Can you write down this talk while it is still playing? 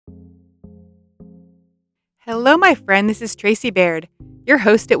Hello, my friend. This is Tracy Baird, your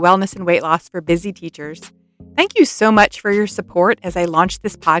host at Wellness and Weight Loss for Busy Teachers. Thank you so much for your support as I launched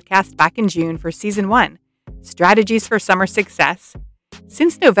this podcast back in June for Season 1, Strategies for Summer Success.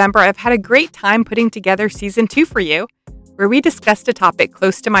 Since November, I've had a great time putting together Season 2 for you, where we discussed a topic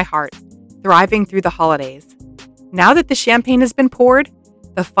close to my heart, thriving through the holidays. Now that the champagne has been poured,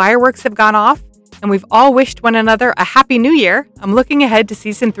 the fireworks have gone off, and we've all wished one another a Happy New Year, I'm looking ahead to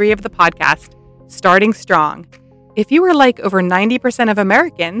Season 3 of the podcast, Starting Strong. If you were like over 90% of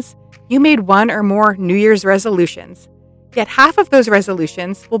Americans, you made one or more New Year's resolutions. Yet half of those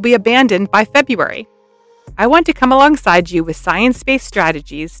resolutions will be abandoned by February. I want to come alongside you with science-based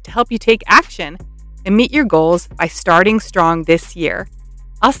strategies to help you take action and meet your goals by starting strong this year.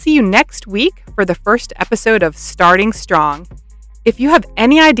 I'll see you next week for the first episode of Starting Strong. If you have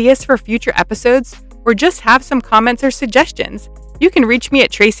any ideas for future episodes or just have some comments or suggestions, you can reach me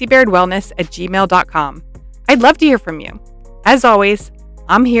at tracybairdwellness@gmail.com. I'd love to hear from you. As always,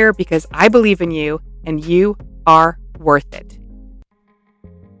 I'm here because I believe in you and you are worth it.